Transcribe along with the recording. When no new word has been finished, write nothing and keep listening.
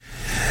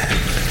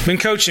Been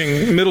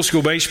coaching middle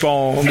school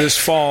baseball this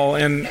fall,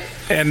 and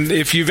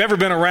if you've ever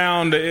been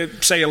around,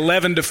 say,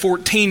 11 to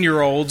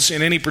 14-year-olds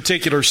in any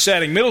particular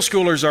setting, middle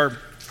schoolers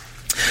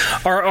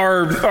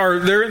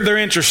they're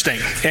interesting,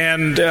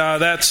 and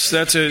that's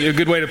a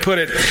good way to put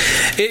it.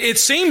 It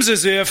seems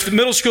as if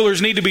middle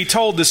schoolers need to be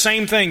told the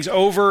same things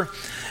over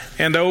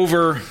and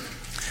over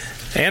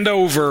and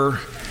over.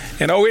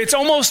 And it's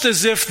almost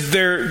as if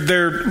their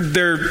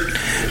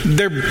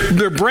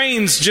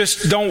brains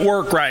just don't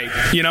work right,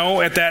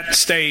 at that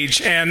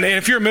stage. And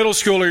if you're a middle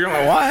schooler, you're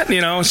like,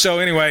 what? So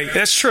anyway,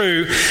 that's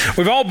true.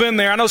 We've all been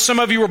there. I know some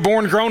of you were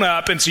grown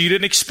up, and so you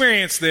didn't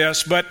experience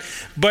this, but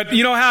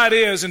you know how it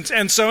is.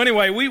 And so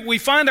anyway, we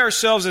find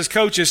ourselves as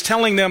coaches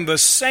telling them the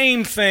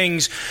same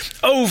things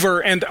over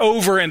and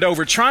over and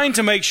over, trying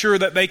to make sure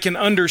that they can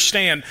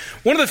understand.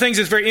 One of the things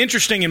that's very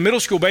interesting in middle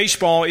school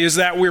baseball is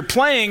that we're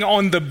playing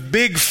on the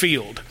big field.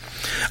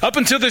 Up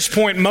until this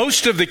point,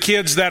 most of the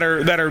kids that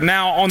are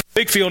now on the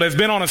big field have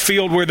been on a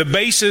field where the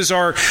bases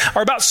are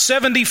about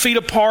 70 feet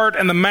apart,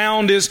 and the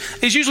mound is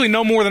usually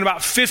no more than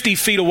about 50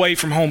 feet away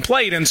from home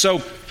plate. And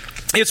so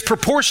it's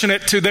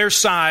proportionate to their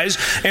size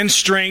and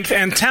strength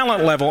and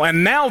talent level.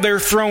 And now they're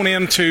thrown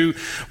into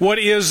what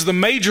is the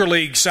major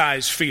league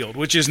size field,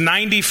 which is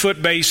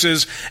 90-foot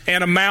bases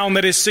and a mound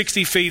that is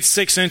 60 feet,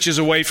 6 inches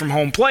away from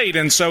home plate.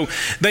 And so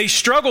they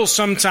struggle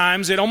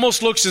sometimes. It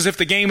almost looks as if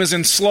the game is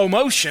in slow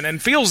motion and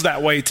feels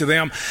that way to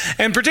them.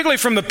 And particularly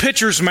from the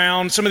pitcher's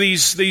mound, some of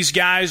these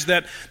guys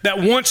that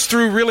once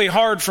threw really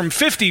hard from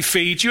 50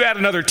 feet, you add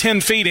another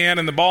 10 feet in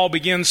and the ball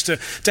begins to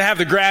have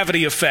the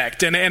gravity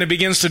effect, and it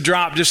begins to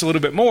drop just a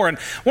little bit more. And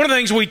one of the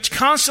things we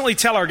constantly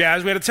tell our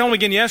guys, we had to tell them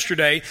again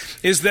yesterday,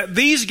 is that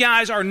these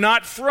guys are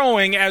not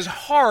throwing as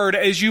hard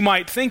as you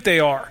might think they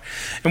are.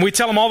 And we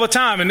tell them all the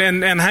time,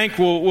 and Hank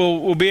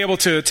will be able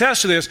to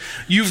attest to this,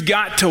 you've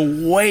got to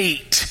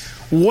wait.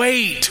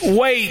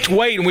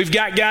 And we've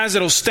got guys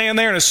that'll stand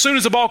there, and as soon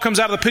as the ball comes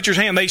out of the pitcher's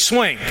hand, they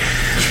swing.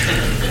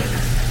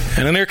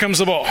 And then there comes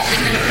the ball.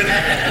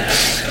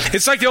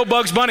 It's like the old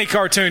Bugs Bunny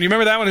cartoon. You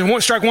remember that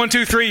one? Strike 1,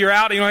 2, 3, you're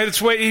out.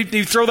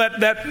 You throw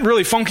that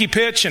really funky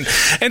pitch, and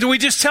we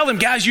just tell them,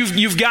 guys,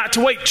 you've got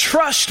to wait.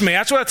 Trust me.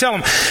 That's what I tell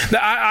them.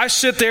 I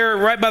sit there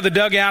right by the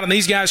dugout, and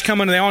these guys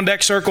come into the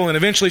on-deck circle and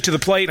eventually to the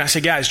plate, and I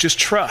say, guys, just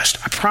trust.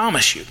 I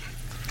promise you.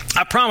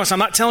 I promise. I'm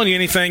not telling you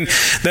anything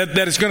that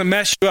is going to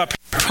mess you up.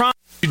 I promise.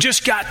 You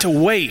just got to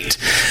wait.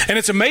 And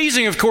it's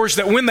amazing, of course,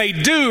 that when they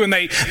do and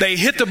they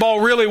hit the ball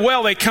really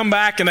well, they come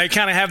back and they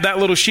kind of have that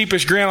little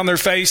sheepish grin on their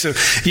face of,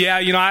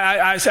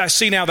 I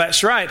see now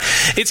that's right.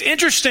 It's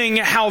interesting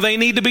how they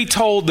need to be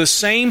told the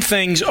same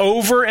things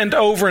over and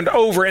over and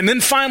over, and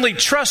then finally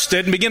trust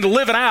it and begin to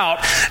live it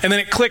out, and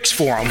then it clicks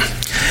for them.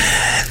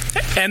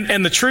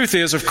 And the truth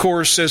is, of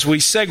course, as we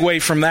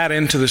segue from that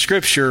into the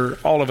Scripture,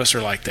 all of us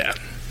are like that.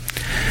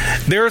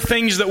 There are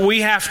things that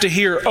we have to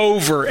hear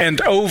over and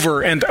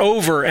over and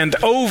over and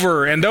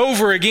over and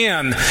over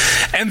again,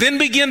 and then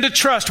begin to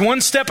trust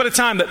one step at a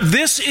time that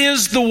this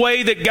is the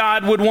way that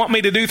God would want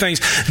me to do things.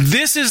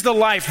 This is the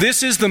life,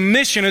 this is the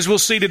mission, as we'll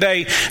see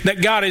today,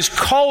 that God has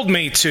called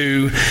me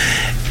to.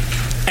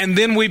 And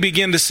then we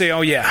begin to say,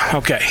 oh yeah,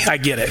 okay, I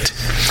get it.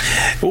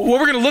 What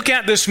we're going to look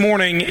at this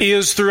morning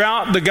is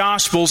throughout the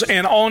Gospels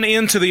and on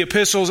into the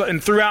epistles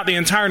and throughout the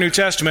entire New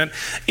Testament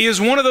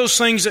is one of those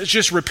things that's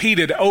just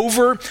repeated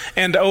over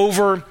and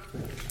over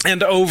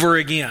and over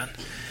again.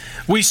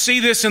 We see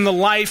this in the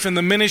life and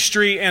the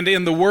ministry and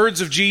in the words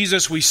of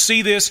Jesus. We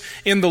see this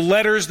in the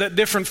letters that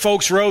different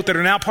folks wrote that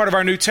are now part of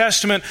our New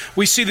Testament.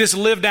 We see this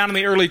lived down in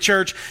the early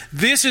church.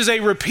 This is a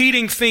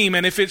repeating theme,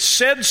 and if it's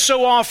said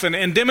so often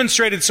and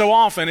demonstrated so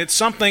often, it's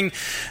something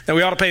that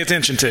we ought to pay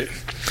attention to.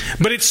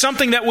 But it's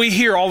something that we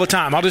hear all the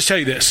time. I'll just tell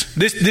you this.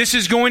 This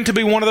is going to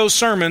be one of those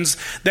sermons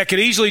that could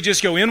easily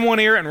just go in one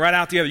ear and right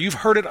out the other. You've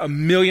heard it a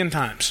million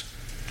times.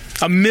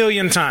 A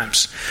million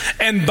times.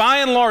 And by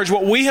and large,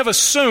 what we have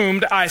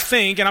assumed, I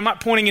think, and I'm not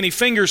pointing any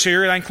fingers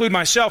here, and I include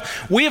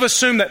myself, we have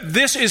assumed that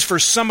this is for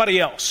somebody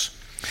else.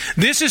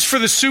 This is for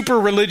the super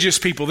religious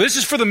people. This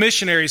is for the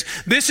missionaries.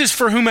 This is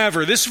for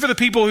whomever. This is for the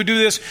people who do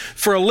this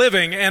for a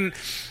living. And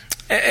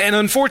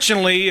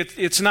unfortunately,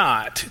 it's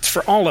not. It's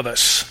for all of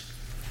us.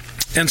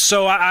 And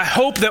so I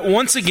hope that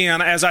once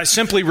again, as I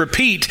simply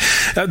repeat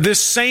this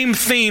same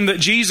theme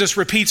that Jesus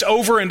repeats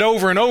over and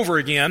over and over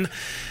again,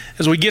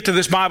 as we get to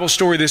this Bible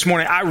story this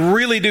morning, I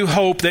really do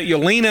hope that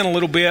you'll lean in a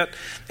little bit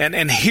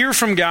and hear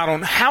from God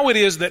on how it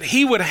is that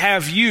He would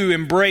have you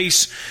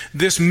embrace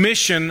this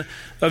mission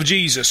of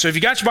Jesus. So if you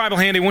got your Bible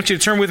handy, I want you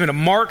to turn with me to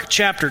Mark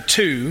chapter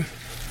 2.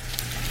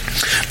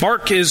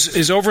 Mark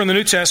is over in the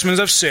New Testament, as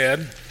I've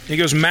said. He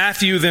goes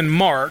Matthew, then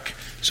Mark.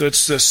 So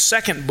it's the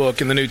second book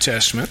in the New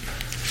Testament.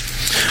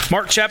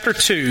 Mark chapter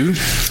 2.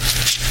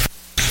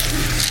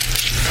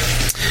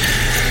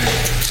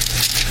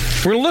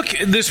 We're going to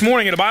look this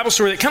morning at a Bible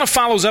story that kind of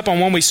follows up on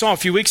one we saw a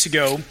few weeks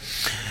ago.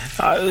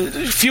 A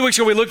few weeks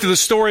ago, we looked at the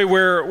story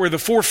where the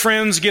four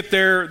friends get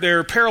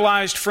their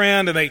paralyzed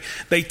friend, and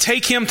they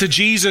take him to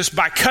Jesus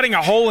by cutting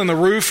a hole in the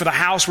roof of the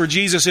house where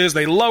Jesus is.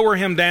 They lower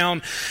him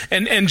down,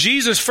 and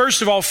Jesus,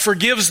 first of all,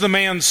 forgives the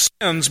man's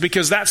sins,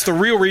 because that's the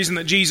real reason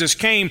that Jesus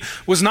came,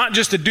 was not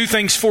just to do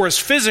things for us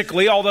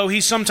physically, although he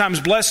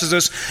sometimes blesses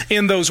us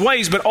in those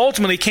ways, but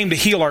ultimately came to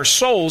heal our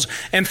souls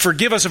and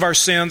forgive us of our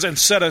sins and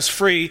set us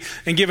free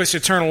and give us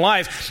eternal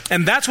life.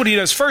 And that's what he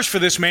does first for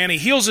this man. He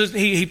heals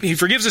he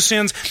forgives his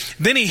sins.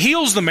 Then he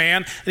heals the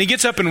man, and he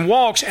gets up and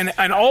walks,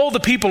 and all the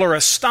people are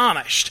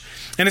astonished.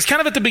 And it's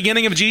kind of at the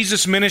beginning of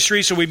Jesus'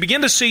 ministry, so we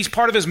begin to see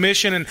part of his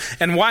mission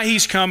and why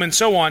he's come and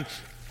so on.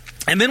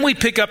 And then we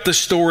pick up the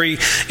story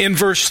in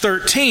verse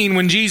 13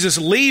 when Jesus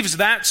leaves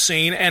that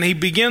scene and he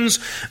begins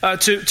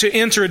to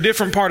enter a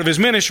different part of his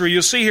ministry.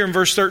 You'll see here in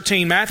verse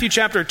 13, Mark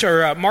chapter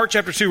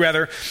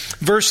 2,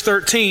 verse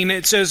 13,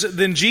 it says,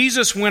 "Then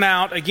Jesus went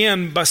out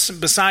again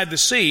beside the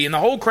sea, and the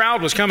whole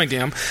crowd was coming to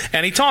him,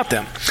 and he taught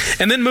them.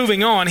 And then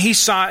moving on, he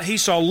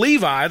saw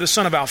Levi, the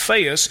son of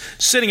Alphaeus,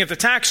 sitting at the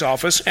tax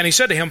office, and he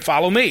said to him,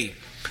 'Follow me.'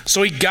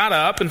 So he got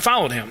up and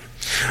followed him.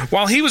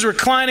 While he was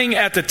reclining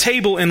at the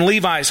table in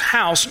Levi's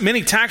house,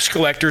 many tax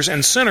collectors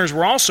and sinners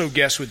were also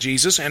guests with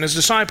Jesus and his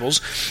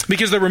disciples,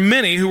 because there were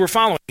many who were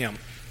following him.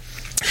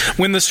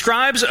 When the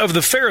scribes of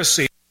the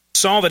Pharisees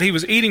saw that he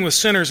was eating with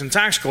sinners and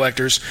tax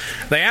collectors,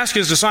 they asked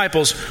his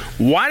disciples,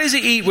 'Why does he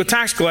eat with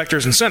tax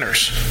collectors and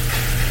sinners?'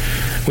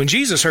 When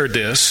Jesus heard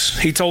this,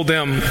 he told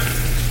them,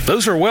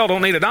 'Those who are well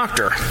don't need a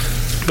doctor,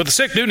 but the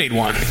sick do need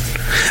one.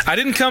 I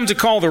didn't come to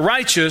call the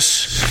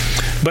righteous,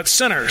 but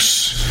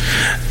sinners.'"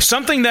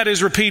 Something that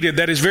is repeated,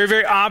 that is very,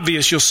 very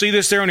obvious. You'll see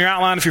this there on your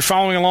outline if you're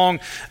following along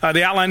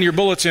the outline in your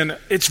bulletin.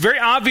 It's very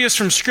obvious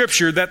from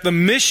Scripture that the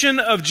mission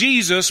of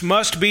Jesus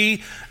must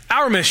be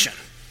our mission.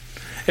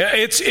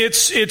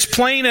 It's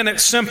plain and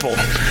it's simple.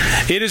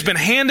 It has been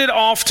handed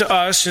off to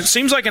us. It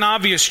seems like an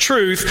obvious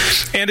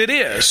truth, and it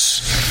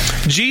is.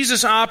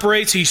 Jesus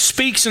operates, he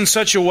speaks in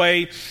such a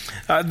way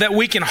that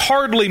we can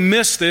hardly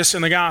miss this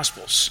in the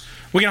Gospels.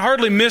 We can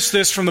hardly miss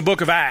this from the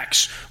book of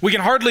Acts. We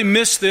can hardly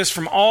miss this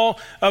from all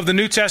of the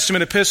New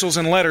Testament epistles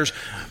and letters.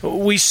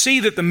 We see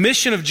that the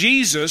mission of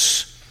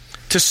Jesus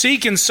to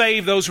seek and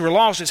save those who are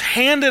lost is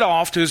handed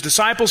off to his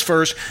disciples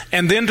first,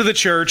 and then to the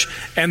church,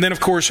 and then, of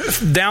course,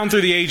 down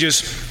through the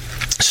ages,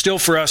 still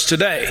for us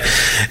today.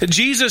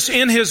 Jesus,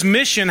 in his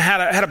mission,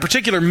 had a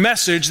particular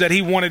message that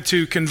he wanted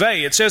to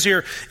convey. It says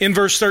here in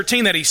verse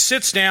 13 that he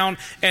sits down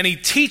and he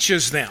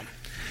teaches them.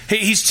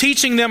 He's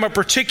teaching them a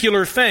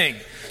particular thing.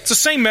 It's the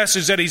same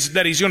message that he's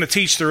going to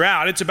teach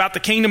throughout. It's about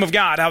the kingdom of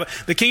God, how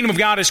the kingdom of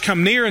God has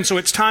come near, and so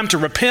it's time to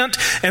repent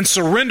and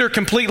surrender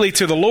completely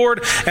to the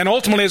Lord. And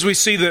ultimately, as we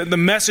see, the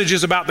message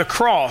is about the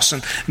cross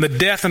and the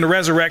death and the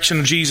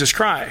resurrection of Jesus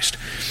Christ.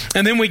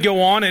 And then we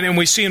go on and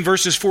we see in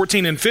verses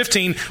 14 and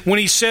 15, when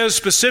he says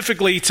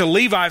specifically to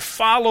Levi,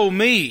 "Follow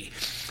me."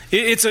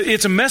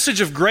 It's a message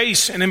of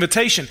grace and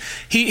invitation.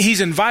 He's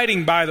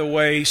inviting, by the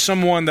way,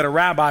 someone that a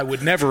rabbi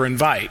would never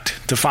invite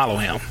to follow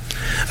him,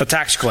 a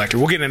tax collector.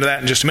 We'll get into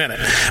that in just a minute.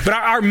 But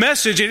our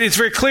message, it's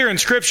very clear in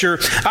Scripture,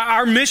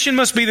 our mission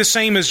must be the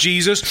same as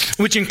Jesus,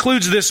 which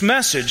includes this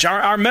message.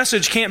 Our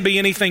message can't be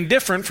anything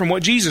different from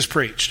what Jesus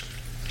preached,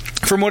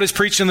 from what is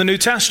preached in the New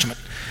Testament.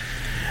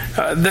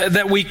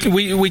 That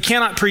we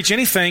cannot preach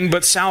anything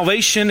but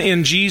salvation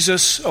in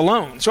Jesus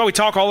alone. That's why we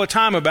talk all the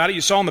time about it.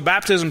 You saw in the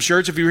baptism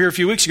church, if you were here a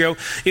few weeks ago,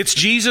 it's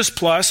Jesus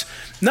plus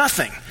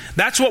nothing.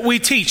 That's what we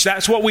teach.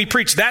 That's what we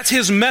preach. That's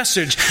his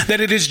message,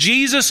 that it is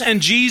Jesus and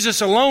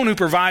Jesus alone who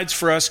provides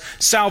for us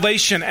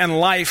salvation and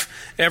life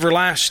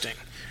everlasting.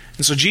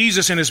 And so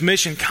Jesus in his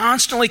mission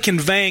constantly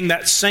conveying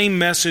that same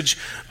message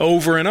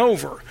over and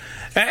over.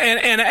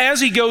 And as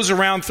he goes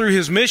around through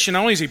his mission, not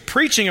only is he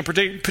preaching a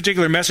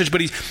particular message,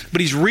 but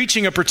he's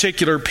reaching a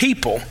particular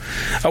people.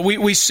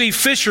 We see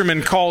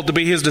fishermen called to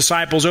be his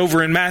disciples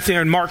over in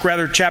Mark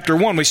chapter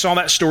 1. We saw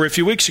that story a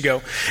few weeks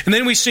ago. And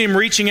then we see him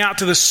reaching out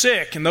to the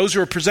sick and those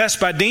who are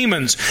possessed by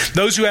demons,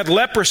 those who had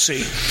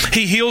leprosy.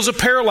 He heals a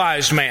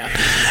paralyzed man.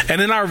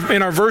 And in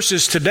our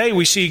verses today,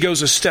 we see he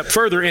goes a step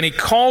further and he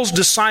calls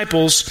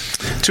disciples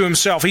to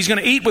himself. He's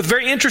going to eat with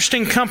very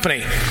interesting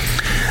company.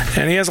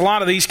 And he has a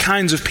lot of these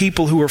kinds of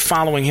people who are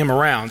following him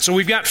around. So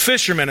we've got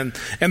fishermen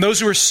and those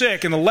who are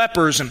sick and the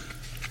lepers and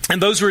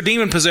those who are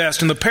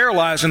demon-possessed and the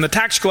paralyzed and the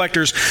tax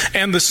collectors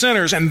and the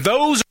sinners. And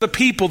those are the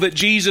people that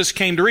Jesus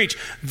came to reach.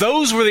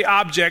 Those were the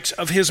objects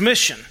of his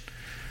mission.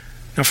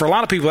 Now, for a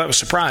lot of people, that was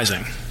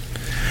surprising.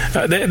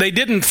 They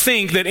didn't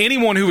think that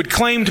anyone who would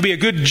claim to be a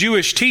good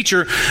Jewish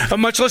teacher,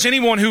 much less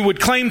anyone who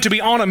would claim to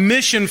be on a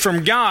mission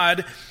from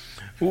God,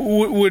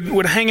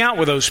 would hang out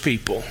with those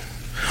people.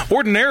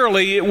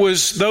 Ordinarily, it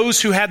was those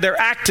who had their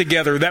act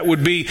together that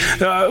would be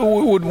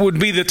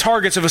the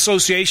targets of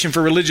association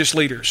for religious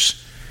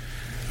leaders.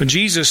 But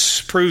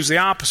Jesus proves the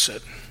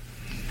opposite.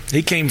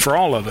 He came for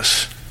all of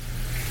us,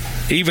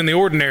 even the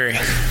ordinary,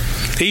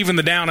 even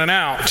the down and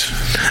out,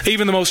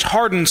 even the most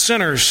hardened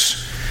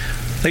sinners,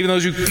 even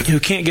those who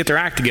can't get their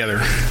act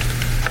together.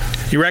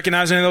 You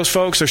recognize any of those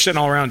folks? They're sitting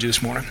all around you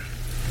this morning.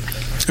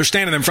 They're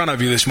standing in front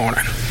of you this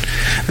morning.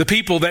 The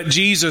people that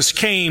Jesus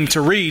came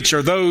to reach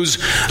are those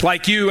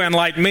like you and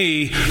like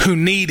me who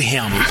need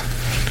Him,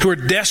 who are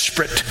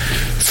desperate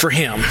for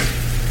Him.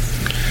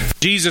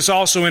 Jesus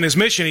also in His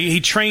mission,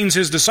 He trains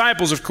His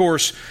disciples, of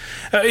course.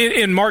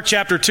 In Mark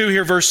chapter 2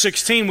 here, verse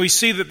 16, we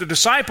see that the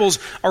disciples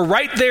are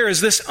right there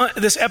as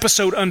this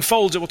episode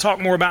unfolds that we'll talk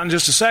more about in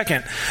just a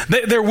second.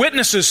 They're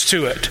witnesses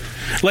to it.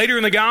 Later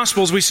in the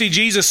Gospels, we see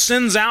Jesus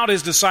sends out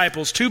His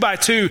disciples 2 by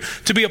 2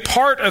 to be a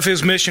part of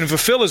His mission,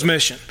 fulfill His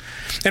mission.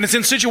 And it's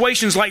in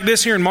situations like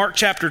this here in Mark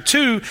chapter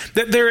 2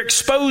 that they're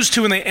exposed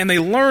to and they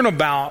learn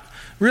about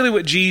really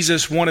what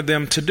Jesus wanted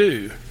them to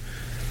do.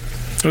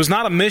 It was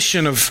not a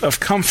mission of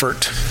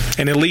comfort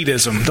and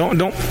elitism.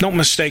 Don't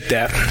mistake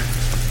that.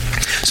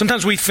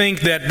 Sometimes we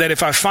think that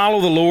if I follow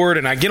the Lord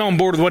and I get on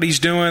board with what He's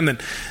doing, then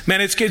man,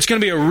 it's going to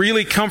be a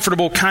really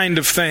comfortable kind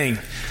of thing.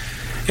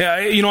 Yeah,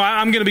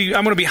 I'm going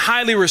to be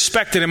highly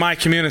respected in my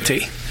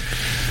community.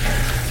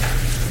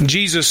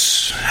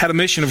 Jesus had a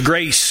mission of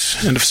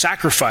grace and of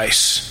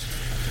sacrifice.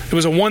 It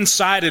was a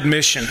one-sided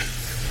mission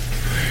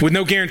with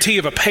no guarantee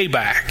of a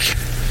payback.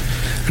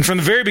 And from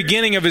the very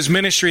beginning of His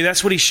ministry,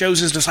 that's what He shows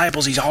His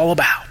disciples He's all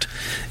about,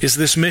 is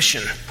this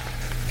mission.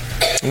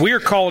 We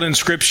are called in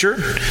Scripture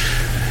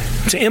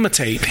to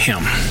imitate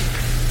Him,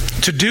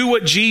 to do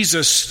what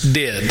Jesus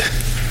did.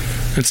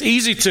 It's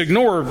easy to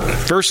ignore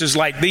verses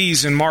like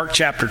these in Mark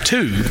chapter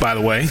 2, by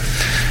the way.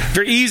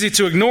 Very easy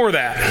to ignore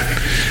that.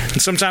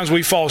 And sometimes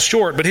we fall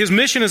short. But His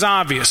mission is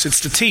obvious.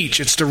 It's to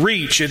teach. It's to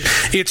reach.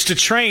 It's to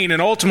train.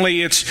 And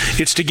ultimately,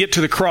 it's to get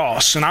to the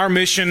cross. And our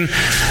mission,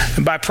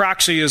 by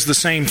proxy, is the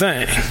same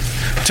thing.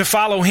 To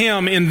follow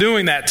Him in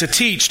doing that. To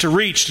teach, to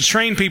reach, to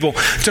train people.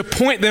 To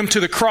point them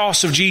to the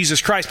cross of Jesus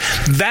Christ.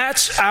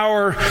 That's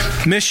our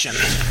mission.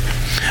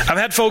 I've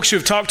had folks who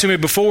have talked to me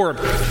before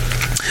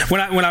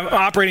when I'm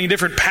operating in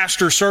different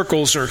pastor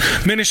circles or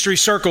ministry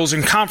circles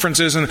and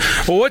conferences, and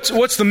well,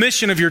 what's the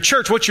mission of your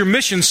church? What's your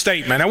mission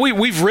statement? Now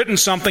we've written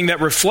something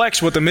that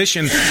reflects what the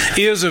mission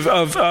is of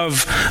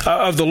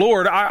the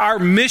Lord. Our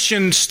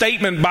mission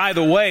statement, by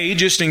the way,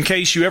 just in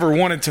case you ever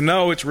wanted to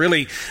know, it's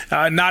really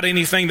not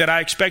anything that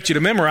I expect you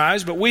to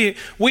memorize, but we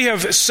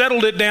have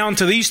settled it down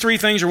to these three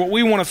things are what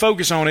we want to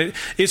focus on.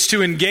 It's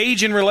to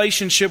engage in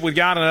relationship with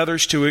God and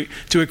others, to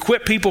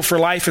equip people for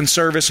life and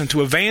service, and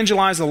to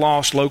evangelize the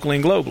lost locally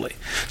and globally.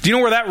 Do you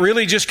know where that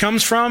really just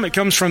comes from? It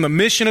comes from the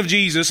mission of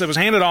Jesus that was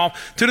handed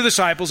off to the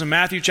disciples in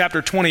Matthew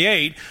chapter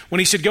 28 when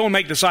He said, go and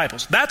make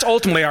disciples. That's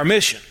ultimately our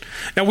mission.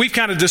 Now, we've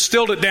kind of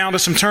distilled it down to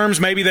some terms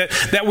maybe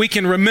that we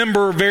can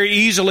remember very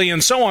easily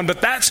and so on,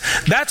 but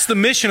that's the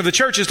mission of the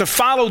church, is to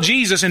follow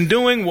Jesus in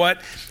doing what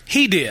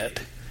He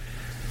did.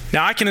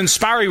 Now, I can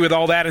inspire you with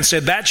all that and say,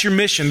 that's your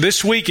mission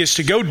this week, is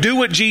to go do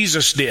what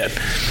Jesus did.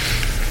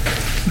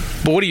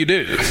 But what do you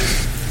do?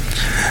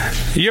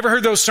 You ever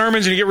heard those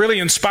sermons and you get really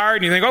inspired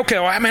and you think, okay,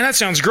 well, man, that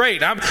sounds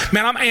great. I'm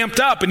amped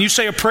up. And you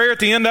say a prayer at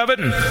the end of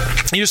it and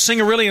you just sing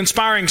a really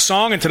inspiring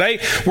song. And today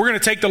we're going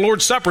to take the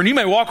Lord's Supper. And you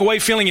may walk away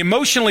feeling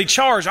emotionally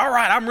charged. All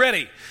right, I'm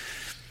ready.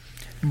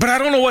 But I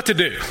don't know what to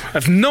do. I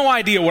have no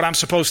idea what I'm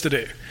supposed to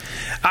do.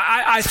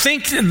 I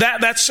think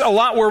that's a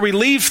lot where we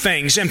leave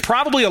things, and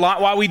probably a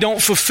lot why we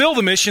don't fulfill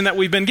the mission that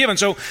we've been given.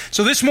 So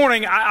this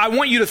morning, I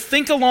want you to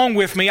think along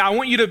with me. I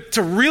want you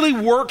to really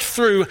work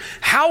through,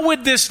 how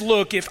would this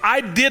look if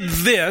I did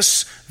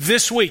this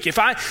week? If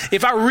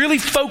I really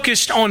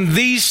focused on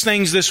these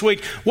things this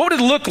week, what would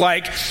it look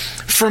like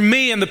for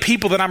me and the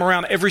people that I'm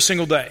around every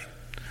single day?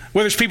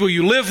 Whether it's people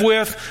you live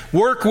with,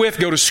 work with,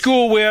 go to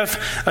school with,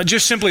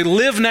 just simply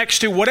live next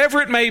to,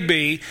 whatever it may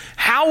be,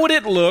 how would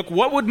it look?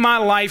 What would my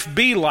life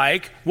be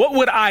like? What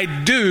would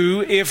I do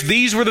if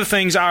these were the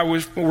things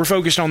were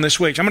focused on this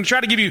week? So I'm going to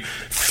try to give you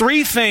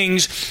three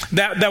things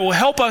that will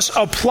help us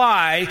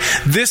apply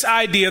this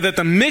idea that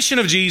the mission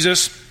of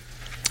Jesus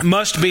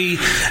must be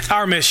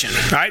our mission.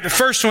 All right? The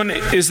first one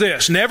is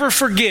this: never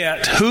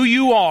forget who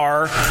you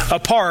are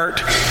apart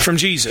from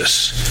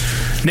Jesus.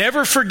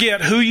 Never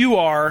forget who you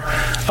are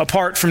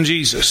apart from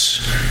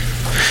Jesus.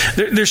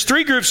 There's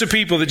three groups of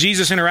people that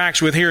Jesus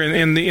interacts with here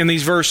in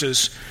these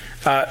verses,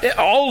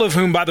 all of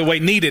whom, by the way,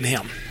 needed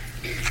Him.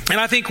 And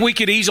I think we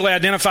could easily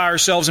identify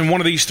ourselves in one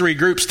of these three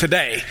groups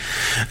today.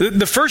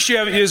 The first you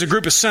have is a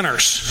group of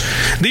sinners.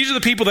 These are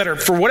the people that are,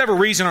 for whatever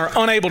reason, are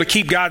unable to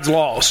keep God's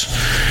laws.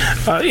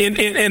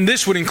 And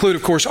this would include,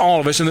 of course, all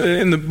of us.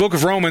 In the book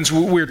of Romans,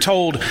 we're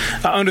told,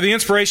 under the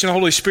inspiration of the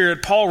Holy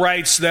Spirit, Paul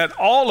writes that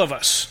all of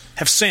us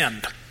have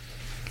sinned.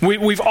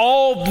 We've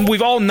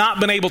all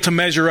not been able to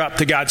measure up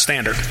to God's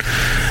standard.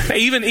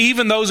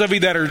 Even those of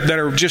you that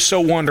are just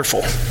so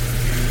wonderful,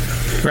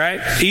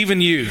 right? Even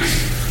you,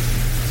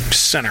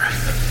 sinner.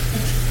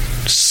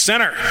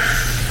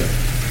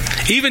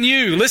 Even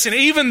you, listen,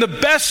 even the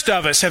best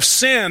of us have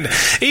sinned.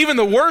 Even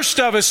the worst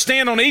of us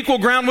stand on equal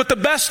ground with the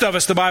best of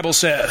us, the Bible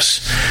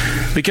says.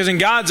 Because in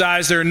God's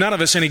eyes, there are none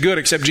of us any good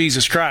except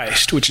Jesus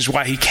Christ, which is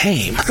why He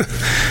came.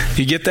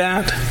 You get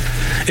that?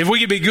 If we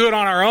could be good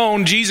on our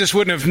own, Jesus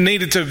wouldn't have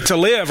needed to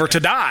live or to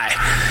die.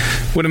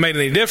 Wouldn't have made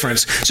any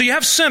difference. So you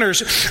have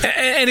sinners,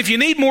 and if you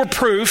need more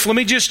proof, let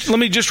me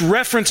just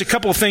reference a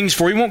couple of things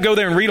for you. We won't go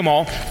there and read them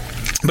all.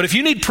 But if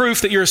you need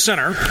proof that you're a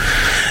sinner,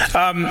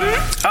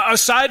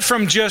 aside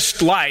from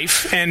just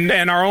life and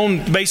our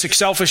own basic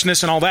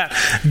selfishness and all that,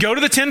 go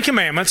to the Ten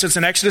Commandments. It's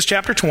in Exodus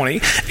chapter 20,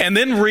 and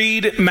then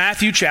read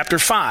Matthew chapter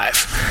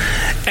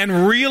 5.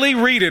 And really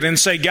read it and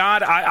say,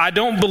 God, I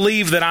don't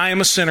believe that I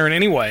am a sinner in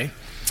any way.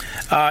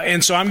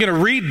 And so I'm going to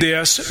read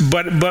this,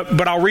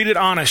 but I'll read it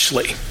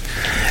honestly.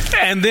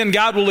 And then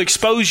God will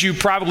expose you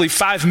probably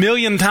 5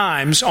 million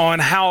times on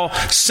how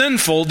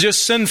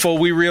just sinful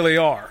we really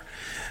are.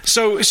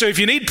 So if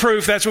you need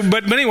proof, that's what,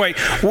 but anyway,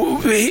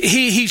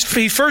 he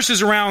first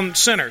is around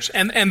sinners.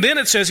 And then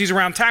it says he's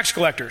around tax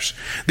collectors.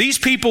 These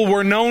people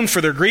were known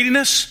for their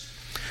greediness,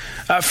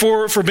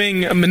 for being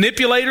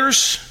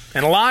manipulators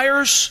and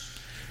liars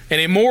and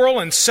immoral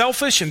and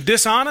selfish and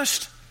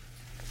dishonest.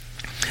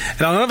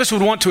 Now, none of us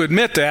would want to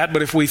admit that,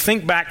 but if we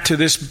think back to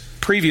this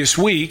previous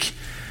week,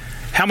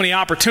 how many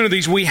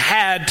opportunities we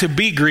had to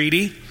be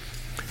greedy,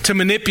 to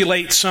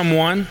manipulate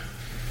someone,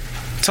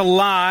 to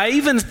lie,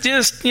 even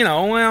just,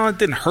 it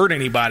didn't hurt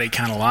anybody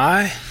kind of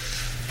lie,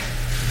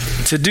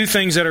 to do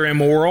things that are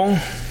immoral,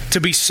 to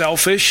be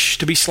selfish,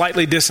 to be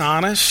slightly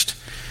dishonest.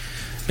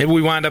 Maybe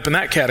we wind up in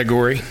that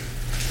category.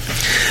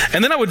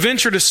 And then I would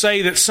venture to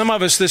say that some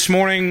of us this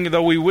morning,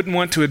 though we wouldn't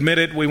want to admit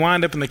it, we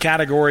wind up in the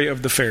category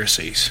of the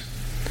Pharisees.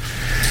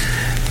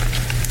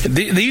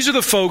 These are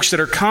the folks that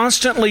are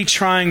constantly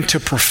trying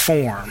to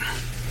perform,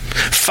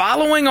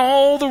 following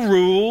all the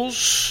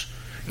rules,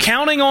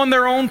 counting on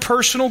their own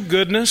personal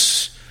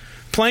goodness,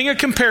 playing a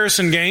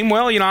comparison game.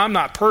 Well, I'm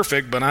not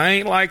perfect, but I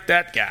ain't like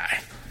that guy.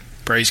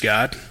 Praise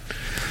God.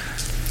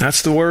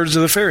 That's the words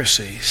of the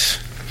Pharisees.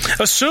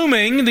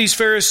 These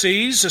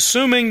Pharisees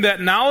assuming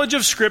that knowledge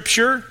of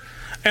Scripture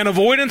and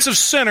avoidance of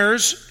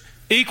sinners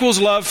equals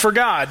love for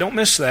God. Don't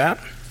miss that.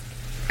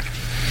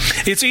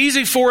 It's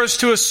easy for us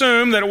to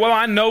assume that,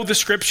 I know the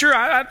Scripture.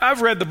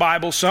 I've read the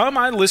Bible some.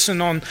 I listen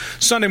on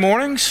Sunday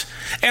mornings.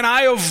 And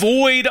I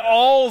avoid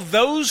all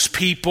those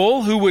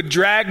people who would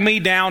drag me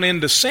down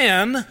into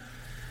sin.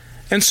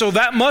 And so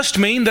that must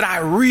mean that I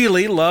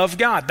really love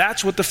God.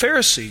 That's what the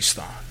Pharisees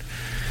thought.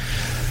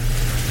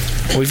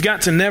 We've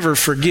got to never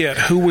forget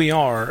who we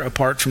are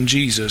apart from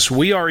Jesus.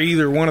 We are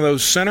either one of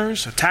those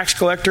sinners, a tax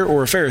collector,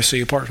 or a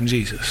Pharisee apart from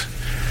Jesus.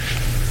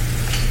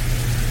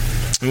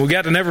 And we've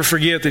got to never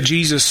forget that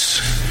Jesus,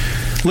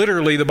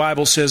 literally the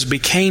Bible says,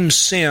 became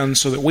sin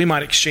so that we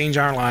might exchange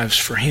our lives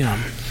for Him.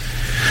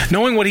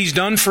 Knowing what He's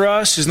done for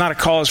us is not a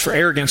cause for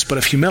arrogance, but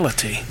of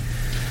humility.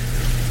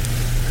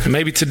 And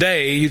maybe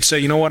today you'd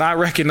say, I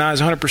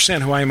recognize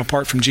 100% who I am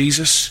apart from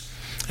Jesus,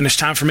 and it's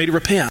time for me to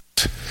repent.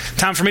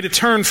 Time for me to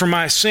turn from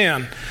my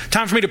sin.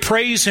 Time for me to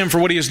praise Him for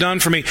what He has done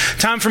for me.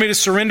 Time for me to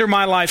surrender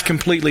my life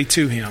completely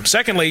to Him.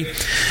 Secondly,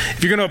 if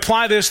you're going to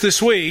apply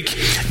this week,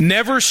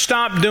 never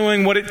stop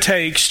doing what it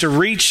takes to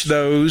reach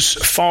those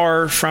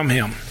far from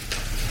Him.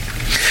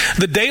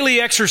 The daily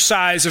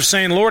exercise of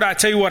saying, Lord, I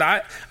tell you what,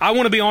 I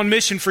want to be on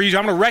mission for You.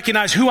 I'm going to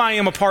recognize who I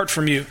am apart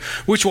from You,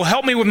 which will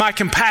help me with my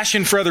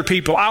compassion for other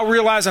people. I'll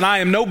realize that I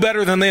am no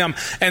better than them.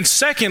 And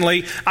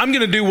secondly, I'm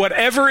going to do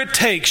whatever it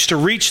takes to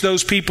reach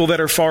those people that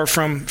are far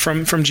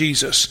from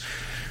Jesus.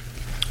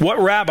 What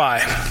rabbi,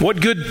 what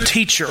good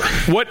teacher,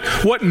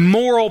 what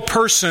moral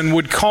person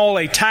would call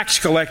a tax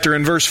collector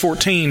in verse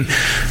 14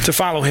 to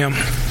follow him?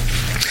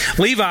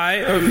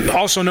 Levi,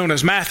 also known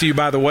as Matthew,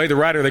 by the way, the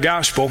writer of the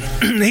gospel,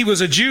 he was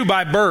a Jew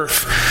by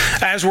birth,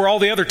 as were all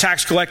the other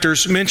tax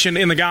collectors mentioned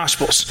in the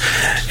Gospels.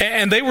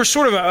 And they were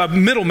sort of a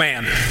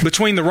middleman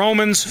between the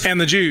Romans and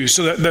the Jews.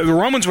 So the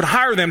Romans would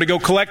hire them to go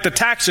collect the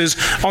taxes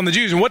on the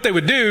Jews. And what they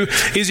would do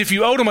is if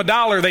you owed them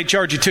 $1, they'd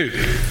charge you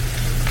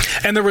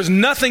 $2. And there was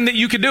nothing that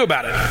you could do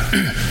about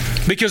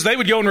it. Because they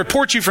would go and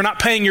report you for not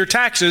paying your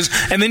taxes,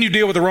 and then you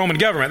deal with the Roman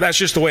government. That's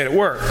just the way it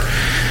worked.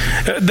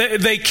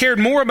 They cared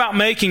more about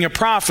making a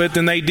profit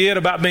than they did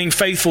about being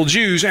faithful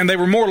Jews, and they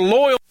were more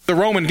loyal to the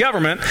Roman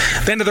government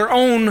than to their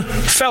own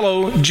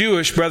fellow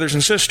Jewish brothers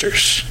and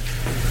sisters.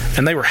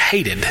 And they were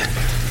hated.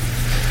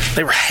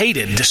 They were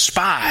hated,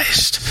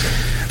 despised.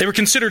 They were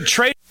considered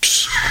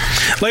traitors.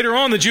 Later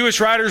on, the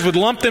Jewish writers would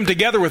lump them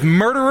together with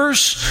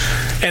murderers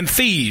and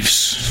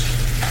thieves.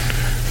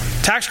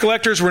 Tax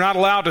collectors were not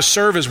allowed to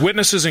serve as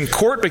witnesses in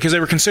court because they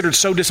were considered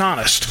so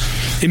dishonest.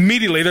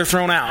 Immediately, they're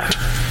thrown out.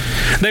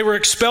 They were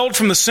expelled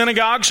from the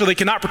synagogue so they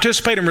could not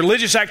participate in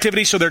religious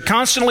activities, so they're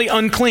constantly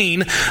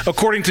unclean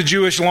according to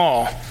Jewish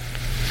law.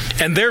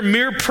 And their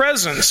mere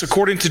presence,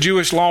 according to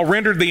Jewish law,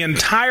 rendered the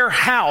entire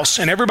house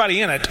and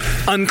everybody in it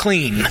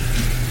unclean.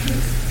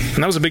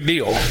 And that was a big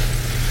deal.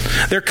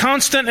 They're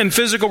constant and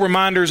physical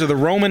reminders of the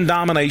Roman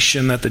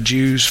domination that the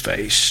Jews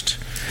faced.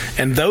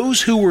 And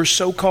those who were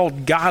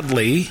so-called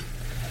godly,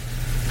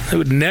 they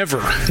would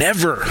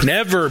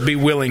never be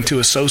willing to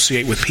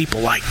associate with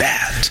people like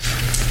that.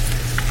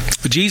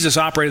 But Jesus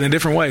operated in a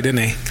different way,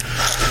 didn't He?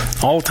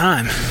 All the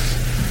time.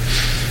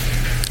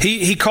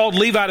 He called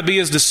Levi to be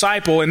His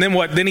disciple, and then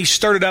what? Then He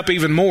stirred it up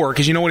even more,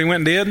 because you know what He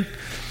went and did?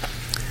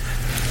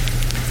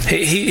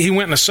 He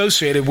went and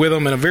associated with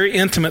them in a very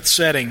intimate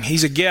setting.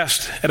 He's a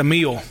guest at a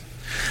meal.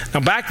 Now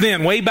back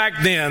then, way back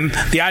then,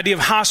 the idea of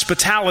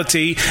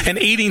hospitality and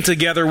eating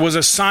together was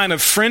a sign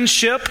of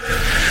friendship,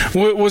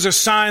 was a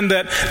sign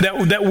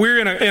that we're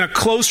in a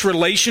close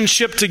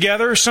relationship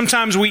together.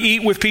 Sometimes we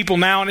eat with people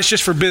now and it's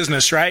just for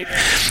business, right?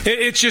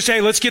 It's just, hey,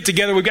 let's get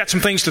together. We've got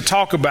some things to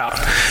talk about.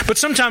 But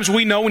sometimes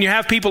we know when you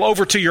have people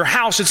over to your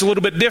house, it's a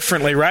little bit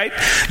differently, right?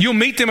 You'll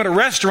meet them at a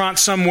restaurant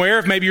somewhere,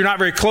 if maybe you're not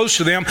very close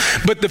to them,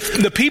 but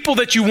the people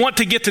that you want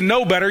to get to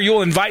know better,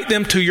 you'll invite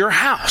them to your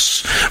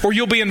house, or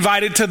you'll be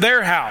invited to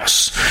their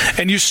house,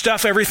 and you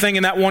stuff everything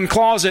in that one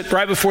closet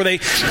right before they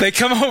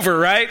come over,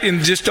 right?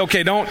 And just,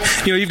 okay, don't,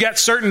 you've got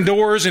certain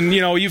doors and,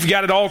 you've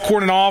got it all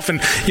cordoned off, and,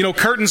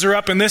 curtains are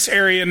up in this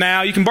area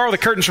now. You can borrow the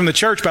curtains from the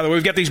church, by the way.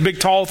 We've got these big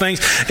tall things.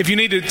 If you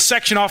need to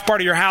section off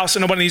part of your house,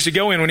 and nobody needs to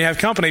go in when you have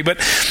company, but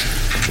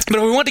if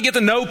we want to get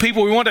to know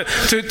people, we want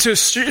to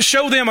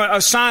show them a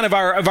sign of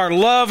our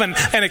love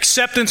and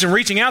acceptance and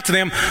reaching out to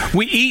them,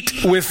 we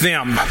eat with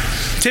them,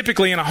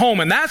 typically in a home.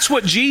 And that's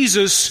what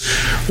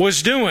Jesus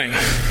was doing.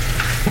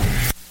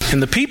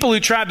 And the people who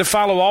tried to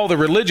follow all the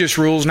religious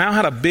rules now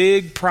had a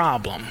big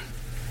problem.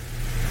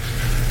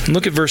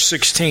 Look at verse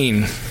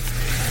 16.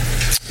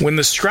 When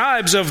the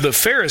scribes of the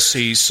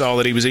Pharisees saw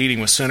that he was eating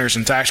with sinners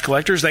and tax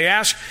collectors, they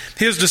asked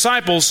his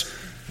disciples,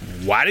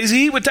 "Why does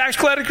he eat with tax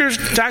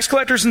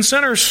collectors and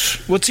sinners?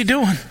 What's he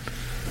doing?"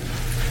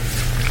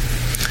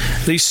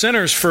 These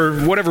sinners,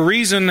 for whatever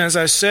reason, as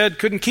I said,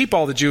 couldn't keep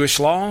all the Jewish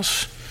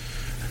laws.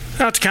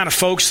 Not the kind of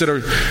folks that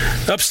an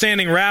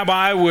upstanding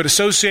rabbi would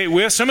associate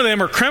with. Some of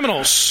them are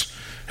criminals,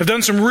 have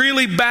done some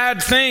really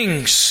bad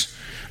things.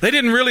 They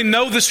didn't really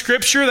know the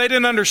Scripture. They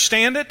didn't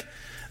understand it.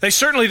 They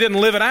certainly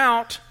didn't live it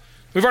out.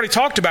 We've already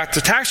talked about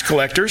the tax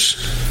collectors.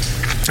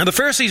 Now, the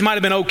Pharisees might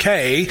have been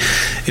okay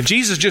if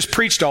Jesus just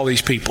preached all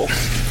these people.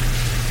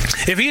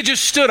 If he had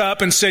just stood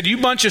up and said, "You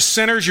bunch of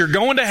sinners, you're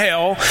going to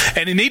hell,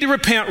 and you need to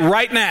repent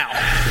right now,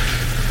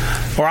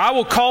 or I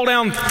will call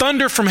down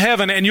thunder from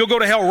heaven and you'll go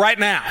to hell right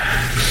now.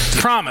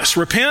 Promise,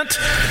 repent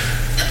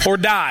or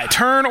die,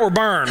 turn or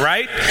burn,"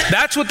 right?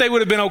 That's what they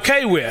would have been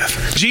okay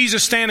with.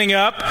 Jesus standing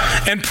up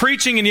and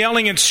preaching and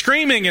yelling and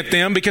screaming at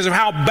them because of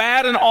how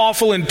bad and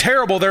awful and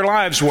terrible their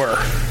lives were.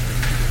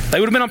 They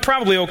would have been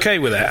probably okay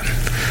with that.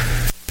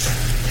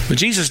 But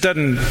Jesus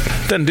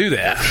doesn't do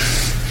that.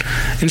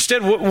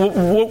 Instead,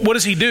 what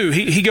does he do?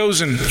 He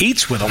goes and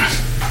eats with them.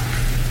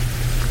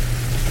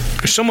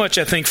 There's so much,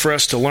 I think, for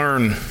us to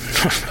learn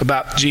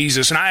about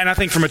Jesus, and I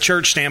think from a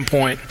church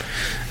standpoint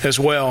as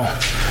well.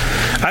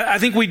 I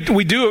think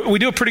we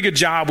do a pretty good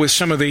job with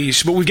some of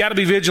these, but we've got to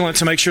be vigilant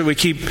to make sure we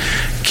keep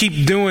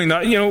doing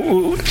that.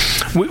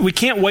 We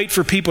can't wait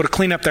for people to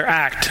clean up their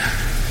act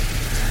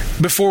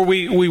before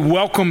we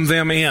welcome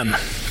them in.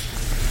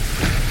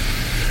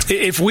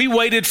 If we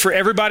waited for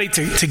everybody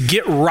to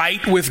get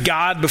right with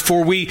God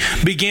before we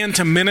began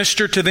to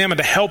minister to them and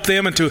to help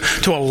them and to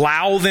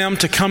allow them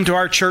to come to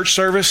our church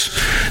service,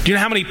 do you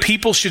know how many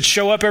people should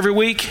show up every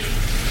week?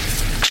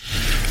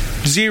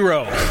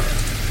 0. You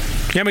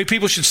know how many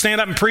people should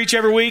stand up and preach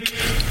every week?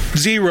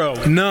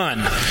 0. None.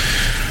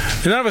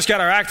 None of us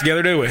got our act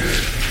together, do we?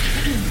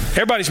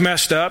 Everybody's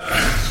messed up.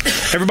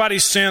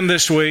 Everybody's sinned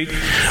this week.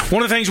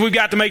 One of the things we've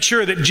got to make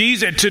sure that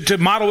Jesus, to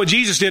model what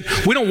Jesus did,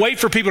 we don't wait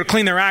for people to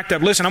clean their act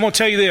up. Listen, I'm going to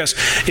tell you this.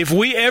 If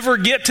we ever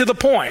get to the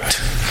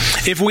point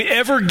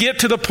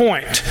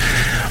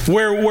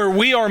where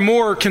we are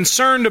more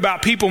concerned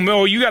about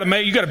people, you got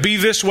to be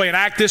this way and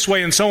act this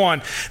way and so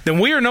on, then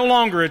we are no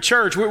longer a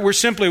church. We're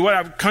simply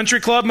a country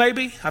club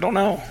maybe? I don't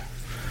know.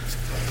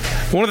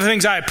 One of the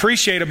things I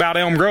appreciate about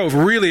Elm Grove,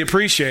 really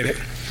appreciate it,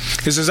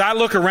 is as I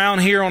look around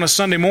here on a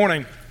Sunday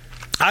morning,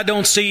 I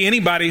don't see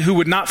anybody who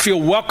would not feel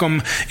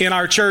welcome in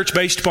our church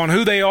based upon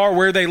who they are,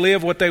 where they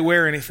live, what they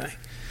wear, anything.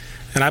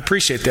 And I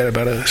appreciate that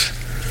about us.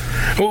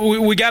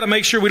 We got to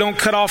make sure we don't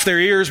cut off their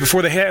ears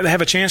before they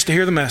have a chance to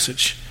hear the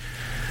message.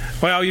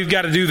 Well, you've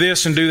got to do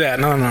this and do that.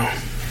 No.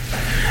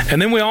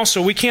 And then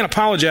we can't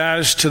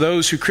apologize to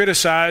those who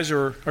criticize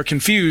or are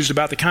confused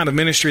about the kind of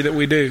ministry that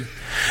we do.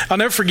 I'll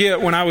never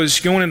forget when I was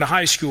going into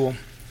high school,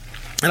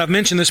 and I've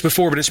mentioned this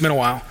before, but it's been a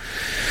while.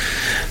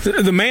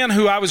 The man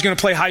who I was going to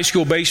play high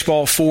school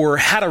baseball for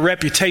had a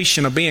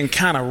reputation of being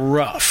kind of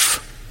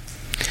rough.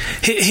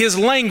 His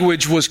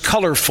language was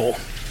colorful.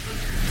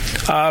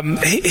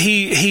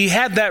 He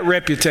had that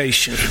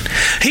reputation.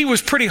 He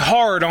was pretty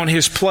hard on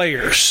his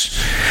players.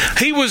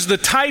 He was the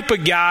type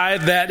of guy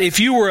that if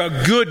you were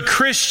a good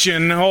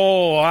Christian,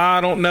 I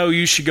don't know,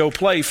 you should go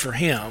play for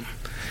him.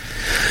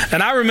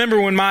 And I remember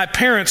when my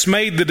parents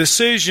made the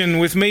decision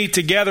with me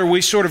together,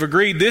 we sort of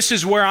agreed, this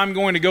is where I'm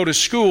going to go to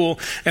school,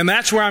 and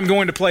that's where I'm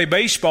going to play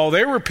baseball.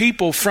 There were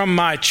people from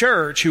my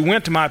church who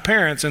went to my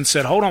parents and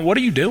said, "Hold on, what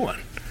are you doing?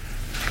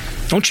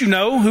 Don't you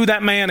know who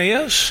that man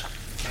is?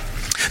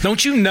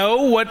 Don't you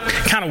know what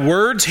kind of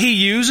words he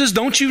uses?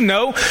 Don't you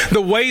know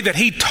the way that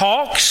he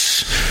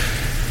talks?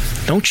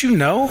 Don't you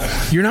know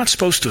you're not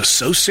supposed to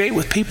associate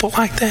with people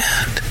like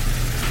that?"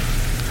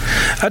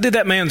 I did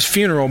that man's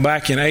funeral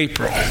back in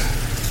April.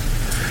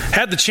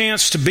 Had the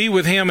chance to be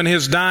with him in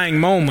his dying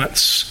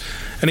moments,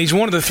 and he's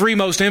one of the 3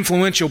 most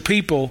influential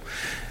people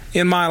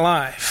in my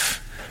life.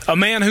 A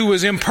man who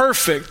was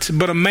imperfect,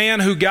 but a man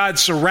who God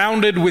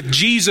surrounded with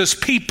Jesus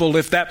people,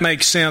 if that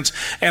makes sense,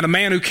 and a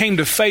man who came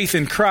to faith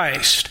in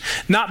Christ,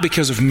 not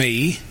because of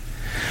me,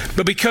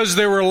 but because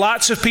there were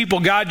lots of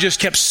people God just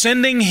kept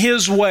sending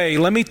his way.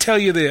 Let me tell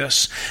you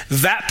this,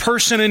 that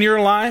person in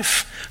your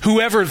life,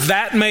 whoever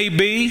that may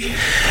be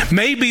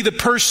the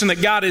person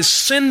that God is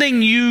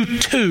sending you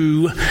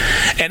to,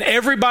 and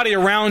everybody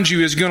around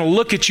you is going to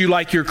look at you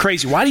like you're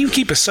crazy. Why do you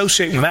keep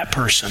associating with that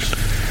person?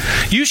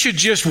 You should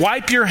just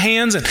wipe your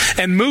hands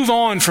and move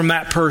on from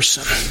that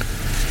person.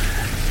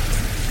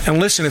 And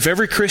listen, if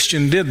every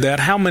Christian did that,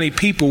 how many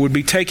people would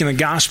be taking the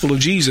gospel of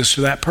Jesus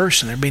to that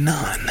person? There'd be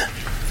none.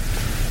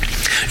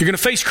 You're going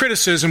to face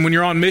criticism when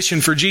you're on mission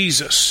for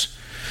Jesus.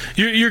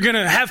 You're going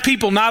to have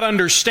people not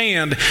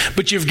understand,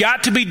 but you've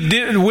got to be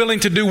willing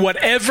to do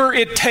whatever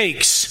it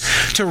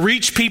takes to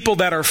reach people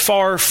that are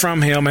far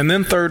from Him. And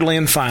then thirdly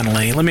and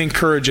finally, let me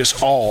encourage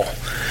us all,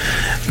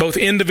 both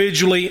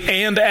individually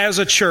and as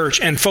a church.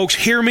 And folks,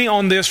 hear me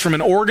on this from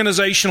an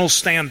organizational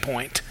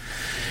standpoint.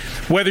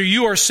 Whether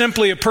you are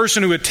simply a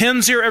person who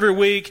attends here every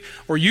week,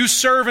 or you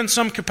serve in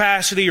some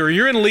capacity, or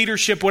you're in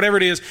leadership, whatever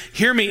it is,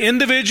 hear me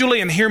individually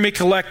and hear me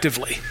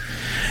collectively.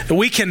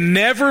 We can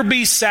never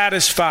be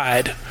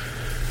satisfied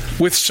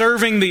with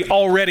serving the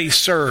already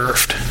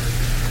served.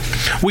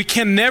 We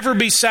can never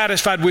be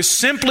satisfied with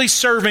simply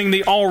serving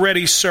the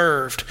already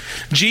served.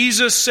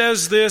 Jesus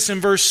says this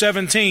in verse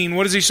 17.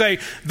 What does He say?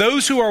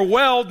 Those who are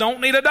well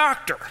don't need a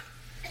doctor,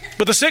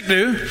 but the sick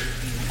do.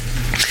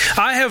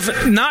 I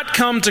have not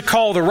come to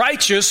call the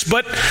righteous,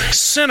 but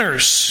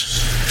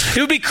sinners. It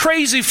would be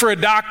crazy for a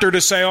doctor to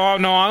say, oh,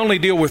 no, I only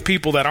deal with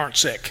people that aren't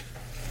sick.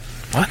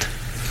 What?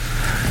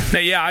 Now,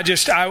 yeah,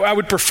 I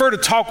would prefer to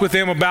talk with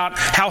them about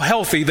how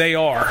healthy they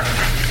are.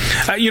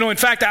 In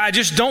fact, I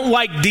just don't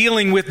like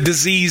dealing with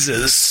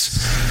diseases.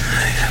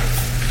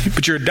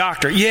 But you're a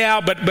doctor.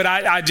 Yeah, but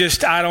I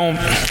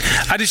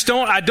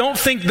don't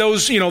think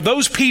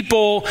those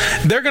people,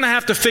 they're going to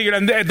have to figure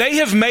it out. They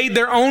have made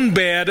their own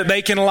bed,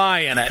 they can lie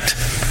in it.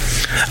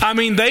 I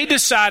mean, they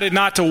decided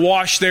not to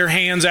wash their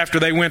hands after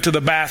they went to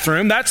the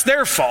bathroom. That's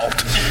their fault.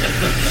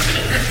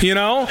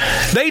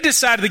 They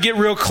decided to get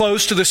real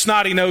close to the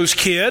snotty-nosed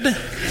kid.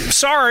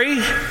 Sorry.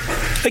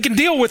 They can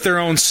deal with their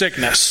own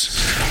sickness.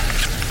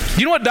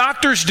 You know what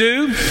doctors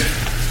do?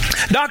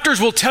 Doctors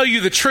will tell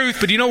you the truth,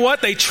 but you know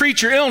what? They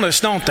treat your illness,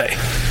 don't they?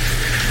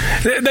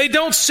 They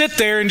don't sit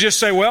there and just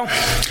say, well,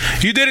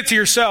 you did it to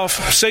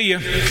yourself. See you.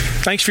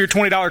 Thanks for your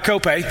 $20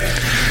 copay.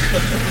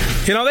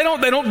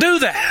 They don't do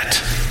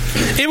that.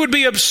 It would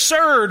be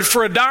absurd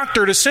for a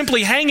doctor to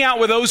simply hang out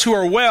with those who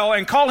are well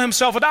and call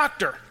himself a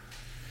doctor.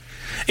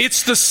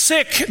 It's the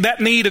sick that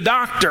need a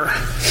doctor.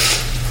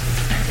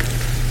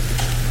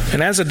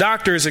 And as a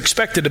doctor is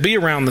expected to be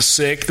around the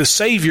sick, the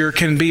Savior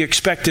can be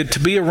expected to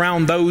be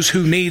around those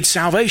who need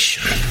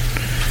salvation.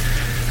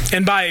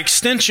 And by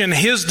extension,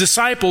 His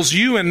disciples,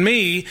 you and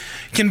me,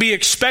 can be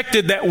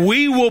expected that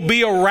we will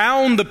be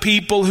around the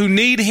people who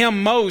need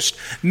Him most,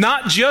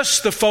 not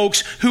just the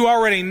folks who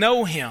already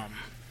know Him.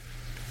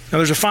 Now,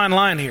 there's a fine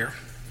line here.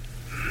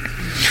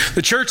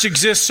 The church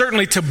exists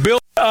certainly to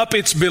build up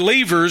its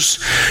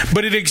believers,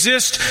 but it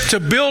exists to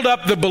build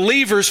up the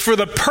believers for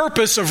the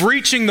purpose of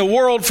reaching the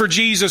world for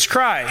Jesus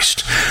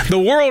Christ. The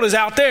world is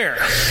out there.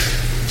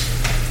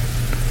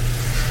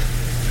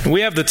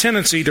 We have the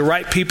tendency to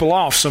write people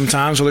off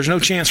sometimes, well, there's no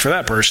chance for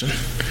that person.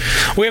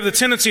 We have the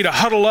tendency to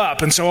huddle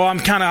up and say,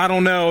 I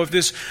don't know if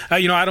this,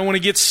 I don't want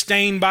to get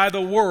stained by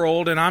the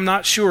world, and I'm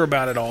not sure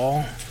about it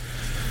all.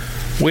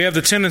 We have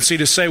the tendency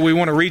to say we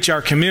want to reach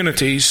our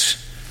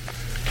communities,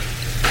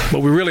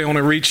 but we really want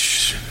to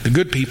reach the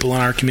good people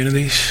in our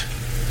communities.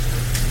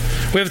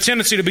 We have a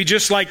tendency to be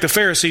just like the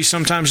Pharisees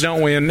sometimes,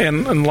 don't we?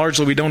 And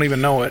largely we don't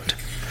even know it.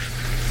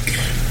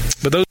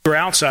 But those who are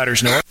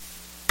outsiders know it.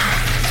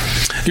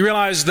 You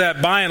realize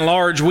that by and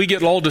large, we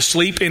get lulled to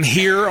sleep in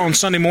here on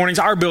Sunday mornings.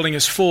 Our building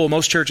is full.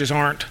 Most churches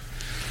aren't.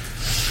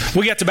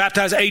 We got to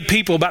baptize 8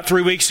 people about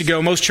 3 weeks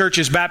ago. Most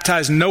churches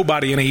baptize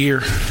nobody in a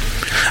year.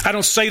 I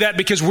don't say that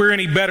because we're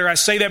any better. I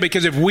say that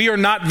because if we are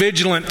not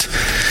vigilant,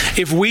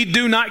 if we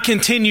do not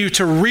continue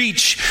to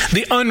reach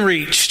the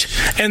unreached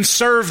and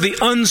serve the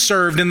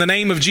unserved in the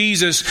name of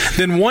Jesus,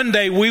 then one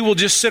day we will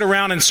just sit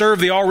around and serve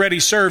the already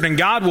served, and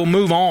God will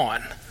move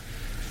on.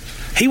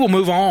 He will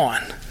move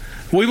on.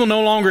 We will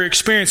no longer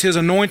experience His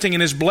anointing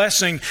and His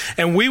blessing,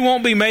 and we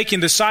won't be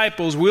making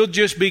disciples. We'll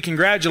just be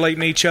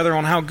congratulating each other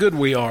on how good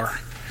we are.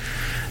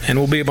 And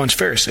we'll be a bunch of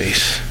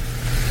Pharisees.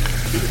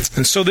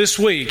 And so this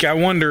week, I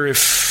wonder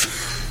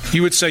if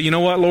you would say, you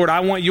know what, Lord,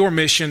 I want your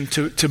mission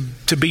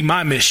to be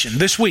my mission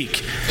this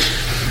week.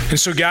 And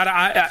so, God,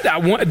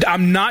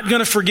 I'm not going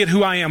to forget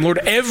who I am. Lord,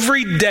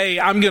 every day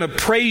I'm going to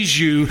praise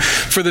you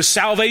for the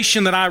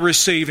salvation that I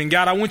receive. And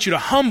God, I want you to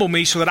humble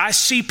me so that I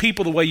see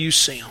people the way you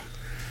see them.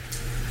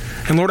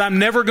 And Lord, I'm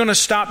never going to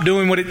stop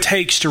doing what it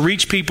takes to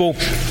reach people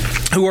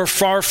who are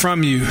far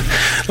from you.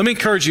 Let me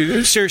encourage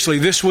you, seriously,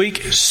 this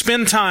week,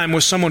 spend time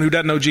with someone who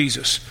doesn't know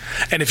Jesus.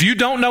 And if you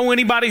don't know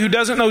anybody who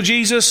doesn't know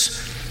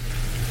Jesus,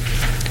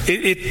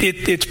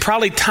 it's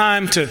probably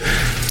time to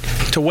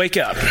wake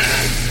up,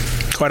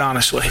 quite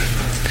honestly.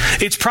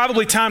 It's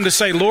probably time to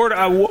say, Lord,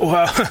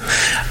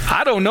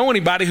 I don't know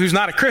anybody who's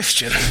not a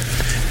Christian.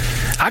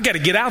 I got to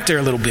get out there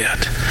a little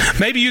bit.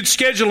 Maybe you'd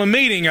schedule a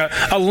meeting,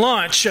 a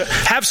lunch,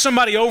 have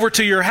somebody over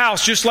to your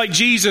house, just like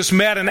Jesus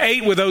met and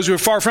ate with those who are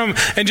far from him,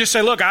 and just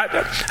say, look,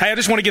 I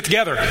just want to get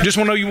together. Just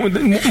want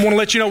to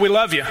let you know we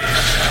love you,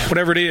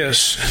 whatever it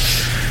is.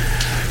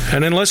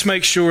 And then let's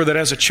make sure that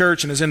as a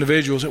church and as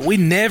individuals, that we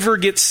never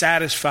get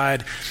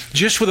satisfied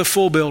just with a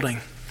full building,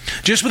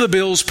 just with the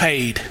bills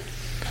paid,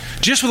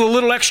 just with a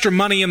little extra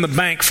money in the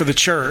bank for the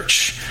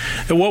church.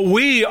 And what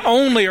we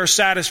only are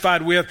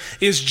satisfied with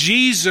is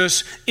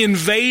Jesus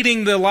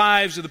invading the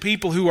lives of the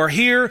people who are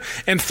here,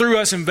 and through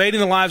us invading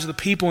the lives of the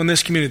people in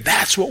this community.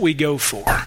 That's what we go for.